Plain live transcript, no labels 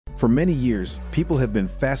For many years, people have been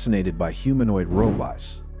fascinated by humanoid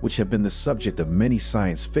robots, which have been the subject of many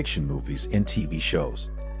science fiction movies and TV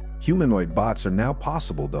shows. Humanoid bots are now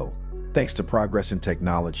possible, though, thanks to progress in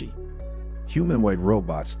technology. Humanoid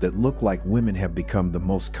robots that look like women have become the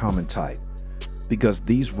most common type. Because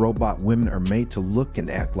these robot women are made to look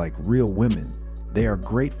and act like real women, they are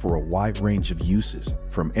great for a wide range of uses,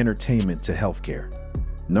 from entertainment to healthcare.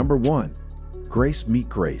 Number 1. Grace Meet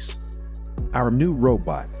Grace. Our new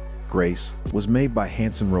robot, Grace, was made by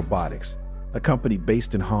Hanson Robotics, a company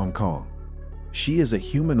based in Hong Kong. She is a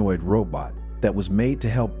humanoid robot that was made to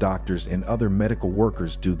help doctors and other medical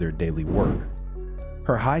workers do their daily work.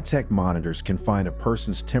 Her high-tech monitors can find a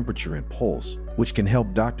person's temperature and pulse, which can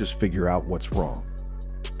help doctors figure out what's wrong.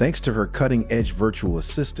 Thanks to her cutting-edge virtual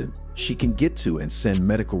assistant, she can get to and send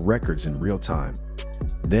medical records in real time.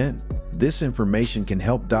 Then, this information can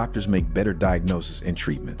help doctors make better diagnoses and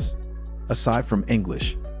treatments. Aside from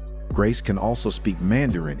English, Grace can also speak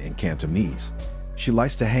Mandarin and Cantonese. She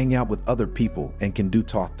likes to hang out with other people and can do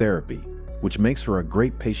talk therapy, which makes her a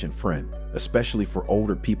great patient friend, especially for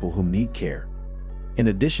older people who need care. In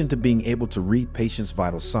addition to being able to read patients'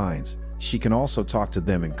 vital signs, she can also talk to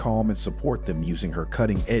them and calm and support them using her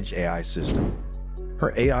cutting-edge AI system.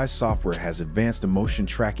 Her AI software has advanced emotion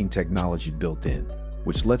tracking technology built in,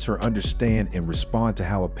 which lets her understand and respond to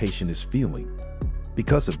how a patient is feeling.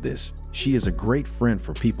 Because of this, she is a great friend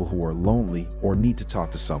for people who are lonely or need to talk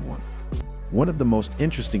to someone. One of the most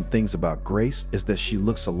interesting things about Grace is that she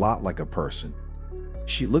looks a lot like a person.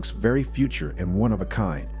 She looks very future and one of a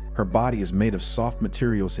kind. Her body is made of soft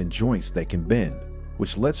materials and joints that can bend,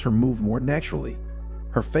 which lets her move more naturally.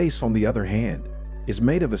 Her face, on the other hand, is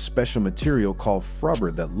made of a special material called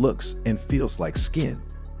flubber that looks and feels like skin.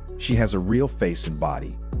 She has a real face and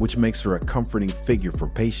body, which makes her a comforting figure for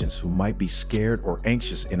patients who might be scared or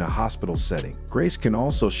anxious in a hospital setting. Grace can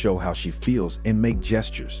also show how she feels and make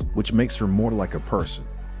gestures, which makes her more like a person.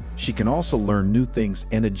 She can also learn new things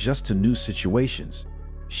and adjust to new situations.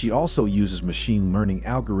 She also uses machine learning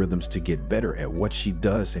algorithms to get better at what she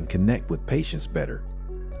does and connect with patients better.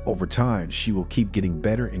 Over time, she will keep getting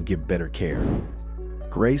better and give better care.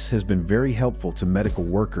 Grace has been very helpful to medical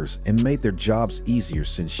workers and made their jobs easier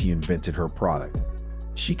since she invented her product.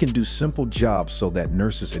 She can do simple jobs so that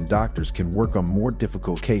nurses and doctors can work on more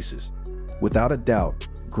difficult cases. Without a doubt,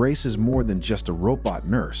 Grace is more than just a robot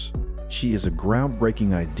nurse. She is a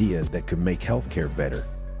groundbreaking idea that could make healthcare better.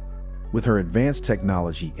 With her advanced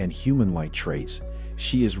technology and human-like traits,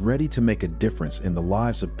 she is ready to make a difference in the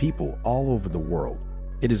lives of people all over the world.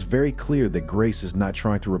 It is very clear that Grace is not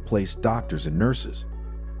trying to replace doctors and nurses.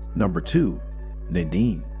 Number 2.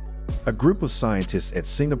 Nadine. A group of scientists at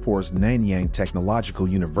Singapore's Nanyang Technological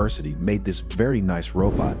University made this very nice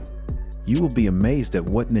robot. You will be amazed at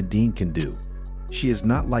what Nadine can do. She is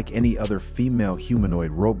not like any other female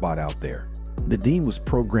humanoid robot out there. Nadine was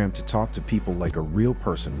programmed to talk to people like a real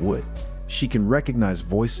person would. She can recognize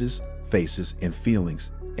voices, faces, and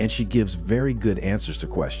feelings, and she gives very good answers to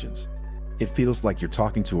questions. It feels like you're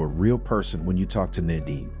talking to a real person when you talk to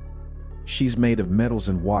Nadine. She's made of metals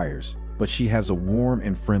and wires, but she has a warm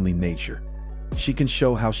and friendly nature. She can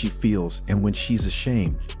show how she feels, and when she's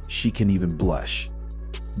ashamed, she can even blush.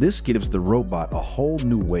 This gives the robot a whole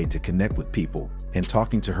new way to connect with people, and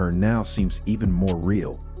talking to her now seems even more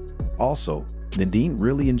real. Also, Nadine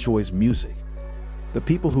really enjoys music. The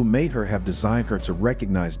people who made her have designed her to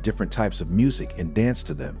recognize different types of music and dance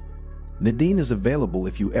to them. Nadine is available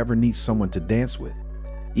if you ever need someone to dance with.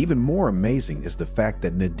 Even more amazing is the fact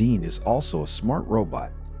that Nadine is also a smart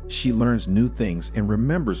robot. She learns new things and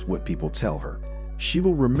remembers what people tell her. She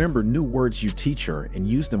will remember new words you teach her and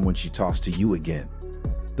use them when she talks to you again.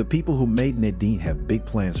 The people who made Nadine have big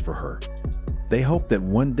plans for her. They hope that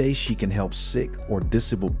one day she can help sick or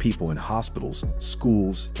disabled people in hospitals,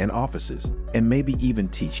 schools, and offices, and maybe even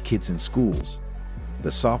teach kids in schools.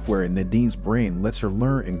 The software in Nadine's brain lets her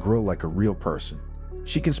learn and grow like a real person.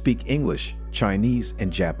 She can speak English, Chinese,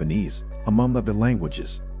 and Japanese, among other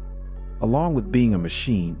languages. Along with being a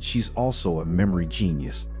machine, she's also a memory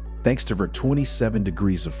genius, thanks to her 27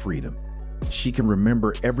 degrees of freedom. She can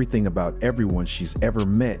remember everything about everyone she's ever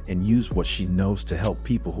met and use what she knows to help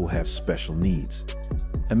people who have special needs.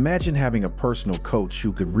 Imagine having a personal coach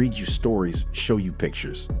who could read you stories, show you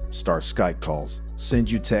pictures, start Skype calls, send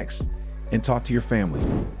you texts, and talk to your family.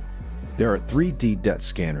 There are 3D depth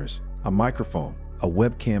scanners, a microphone, a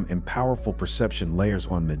webcam, and powerful perception layers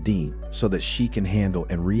on Nadine so that she can handle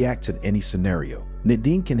and react to any scenario.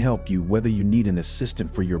 Nadine can help you whether you need an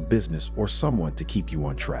assistant for your business or someone to keep you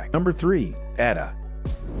on track. Number 3. Ada.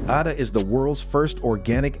 Ada is the world's first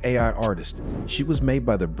organic AI artist. She was made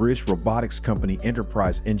by the British robotics company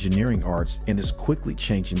Enterprise Engineering Arts and is quickly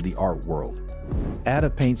changing the art world. Ada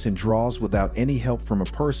paints and draws without any help from a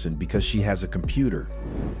person because she has a computer,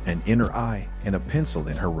 an inner eye, and a pencil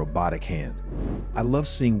in her robotic hand. I love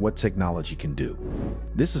seeing what technology can do.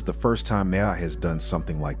 This is the first time AI has done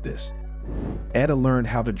something like this. Ada learned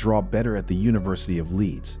how to draw better at the University of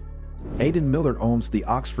Leeds. Aidan Miller owns the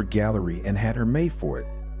Oxford Gallery and had her made for it.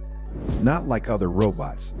 Not like other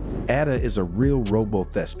robots, Ada is a real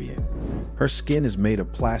robo-thespian. Her skin is made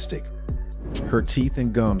of plastic, her teeth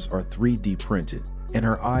and gums are 3D printed, and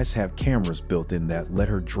her eyes have cameras built in that let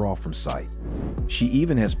her draw from sight. She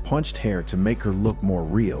even has punched hair to make her look more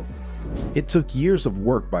real. It took years of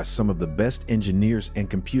work by some of the best engineers and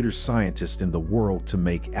computer scientists in the world to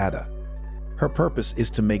make Ada. Her purpose is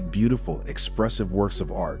to make beautiful, expressive works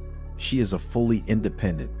of art. She is a fully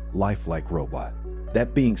independent, lifelike robot.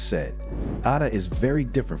 That being said, Ada is very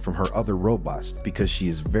different from her other robots because she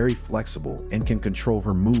is very flexible and can control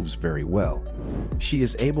her moves very well. She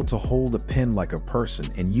is able to hold a pen like a person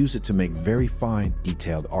and use it to make very fine,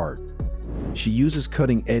 detailed art. She uses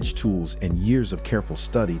cutting-edge tools and years of careful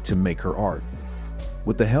study to make her art.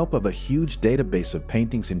 With the help of a huge database of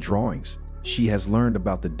paintings and drawings, she has learned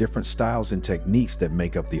about the different styles and techniques that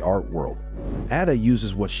make up the art world. Ada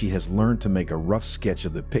uses what she has learned to make a rough sketch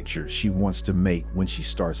of the picture she wants to make when she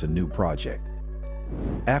starts a new project.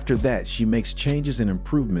 After that, she makes changes and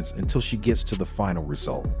improvements until she gets to the final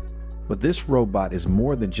result. But this robot is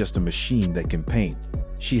more than just a machine that can paint.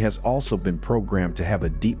 She has also been programmed to have a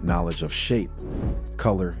deep knowledge of shape,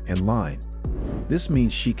 color, and line. This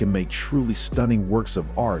means she can make truly stunning works of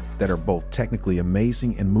art that are both technically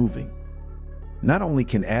amazing and moving. Not only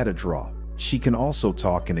can Ada draw, she can also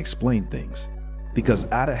talk and explain things. Because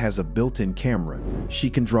Ada has a built-in camera, she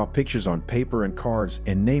can draw pictures on paper and cards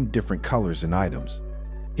and name different colors and items.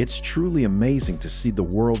 It's truly amazing to see the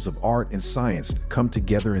worlds of art and science come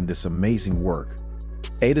together in this amazing work.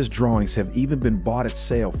 Ada's drawings have even been bought at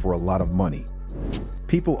sale for a lot of money.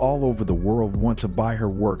 People all over the world want to buy her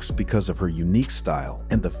works because of her unique style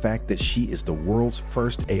and the fact that she is the world's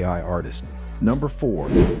first AI artist. Number 4.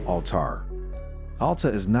 Altair. Alta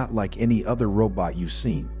is not like any other robot you've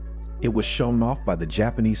seen. It was shown off by the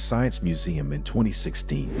Japanese Science Museum in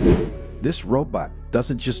 2016. This robot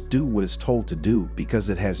doesn't just do what it's told to do because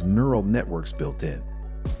it has neural networks built in.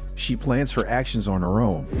 She plans her actions on her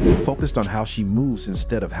own, focused on how she moves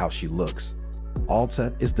instead of how she looks.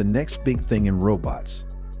 Alta is the next big thing in robots.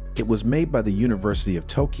 It was made by the University of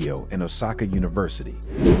Tokyo and Osaka University.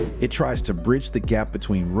 It tries to bridge the gap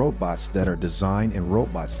between robots that are designed and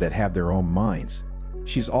robots that have their own minds.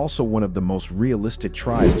 She's also one of the most realistic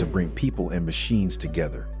tries to bring people and machines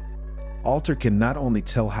together. Altair can not only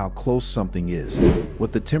tell how close something is,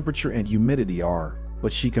 what the temperature and humidity are,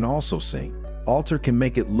 but she can also sing. Altair can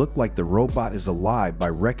make it look like the robot is alive by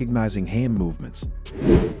recognizing hand movements.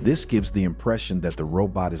 This gives the impression that the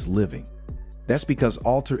robot is living. That's because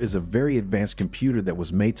Altair is a very advanced computer that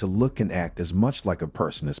was made to look and act as much like a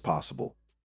person as possible.